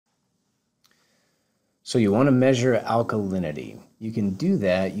So you want to measure alkalinity. You can do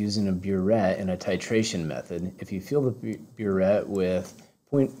that using a burette in a titration method. If you fill the burette with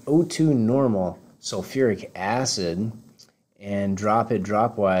 0.02 normal sulfuric acid and drop it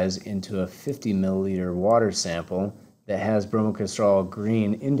dropwise into a 50 milliliter water sample that has bromocresol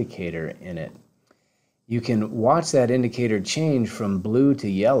green indicator in it. You can watch that indicator change from blue to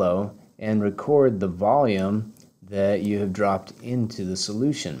yellow and record the volume that you have dropped into the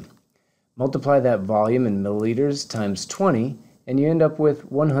solution. Multiply that volume in milliliters times 20 and you end up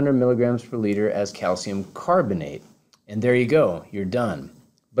with 100 milligrams per liter as calcium carbonate. And there you go, you're done.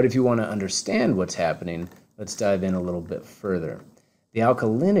 But if you want to understand what's happening, let's dive in a little bit further. The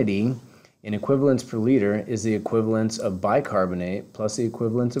alkalinity in equivalents per liter is the equivalence of bicarbonate plus the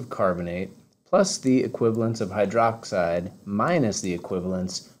equivalence of carbonate plus the equivalence of hydroxide minus the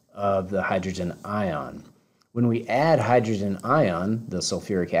equivalence of the hydrogen ion. When we add hydrogen ion, the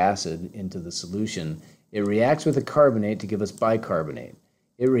sulfuric acid, into the solution, it reacts with the carbonate to give us bicarbonate.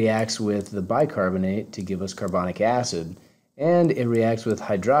 It reacts with the bicarbonate to give us carbonic acid, and it reacts with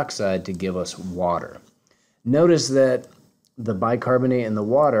hydroxide to give us water. Notice that the bicarbonate and the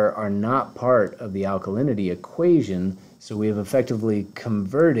water are not part of the alkalinity equation, so we have effectively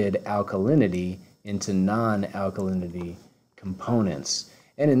converted alkalinity into non-alkalinity components.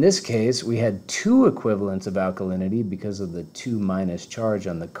 And in this case, we had two equivalents of alkalinity because of the 2- charge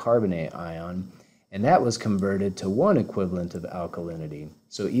on the carbonate ion, and that was converted to one equivalent of alkalinity.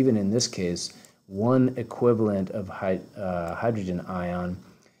 So even in this case, one equivalent of hydrogen ion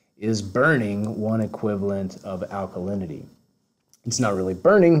is burning one equivalent of alkalinity. It's not really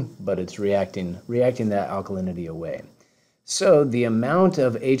burning, but it's reacting that alkalinity away. So the amount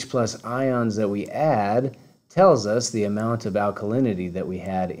of H+ ions that we add tells us the amount of alkalinity that we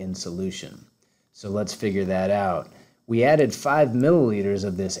had in solution. So let's figure that out. We added 5 milliliters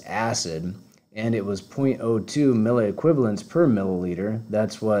of this acid, and it was 0.02 milliequivalents per milliliter.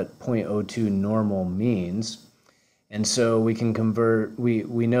 That's what 0.02 normal means. And so we can convert, we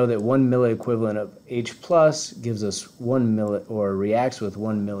know that 1 milliequivalent of H+ gives us reacts with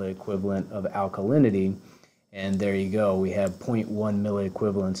 1 milliequivalent of alkalinity. And there you go, we have 0.1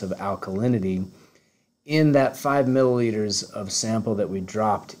 milliequivalents of alkalinity in that 5 milliliters of sample that we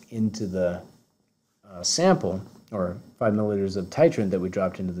dropped into the sample, or 5 milliliters of titrant that we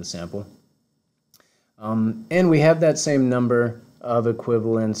dropped into the sample. And we have that same number of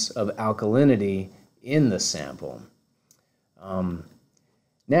equivalents of alkalinity in the sample.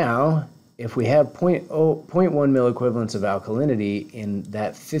 Now, if we have 0.1 milliequivalents of alkalinity in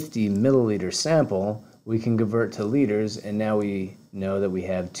that 50 milliliter sample, we can convert to liters, and now we know that we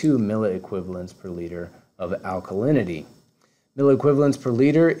have 2 milliequivalents per liter of alkalinity. Milliequivalents per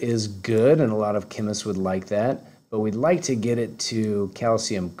liter is good, and a lot of chemists would like that, but we'd like to get it to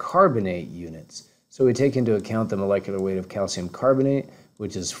calcium carbonate units. So we take into account the molecular weight of calcium carbonate,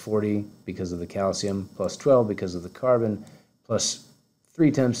 which is 40 because of the calcium, plus 12 because of the carbon, plus 3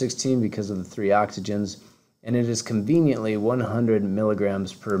 times 16 because of the 3 oxygens, and it is conveniently 100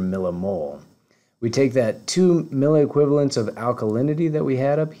 milligrams per millimole. We take that 2 milliequivalents of alkalinity that we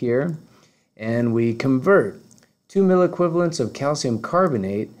had up here, and we convert 2 milliequivalents of calcium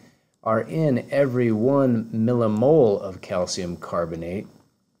carbonate are in every 1 millimole of calcium carbonate,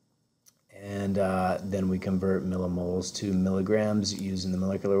 and then we convert millimoles to milligrams using the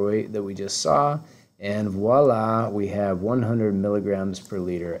molecular weight that we just saw, and voila, we have 100 milligrams per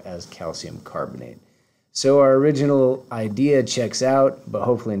liter as calcium carbonate. So our original idea checks out, but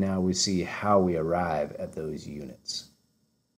hopefully now we see how we arrive at those units.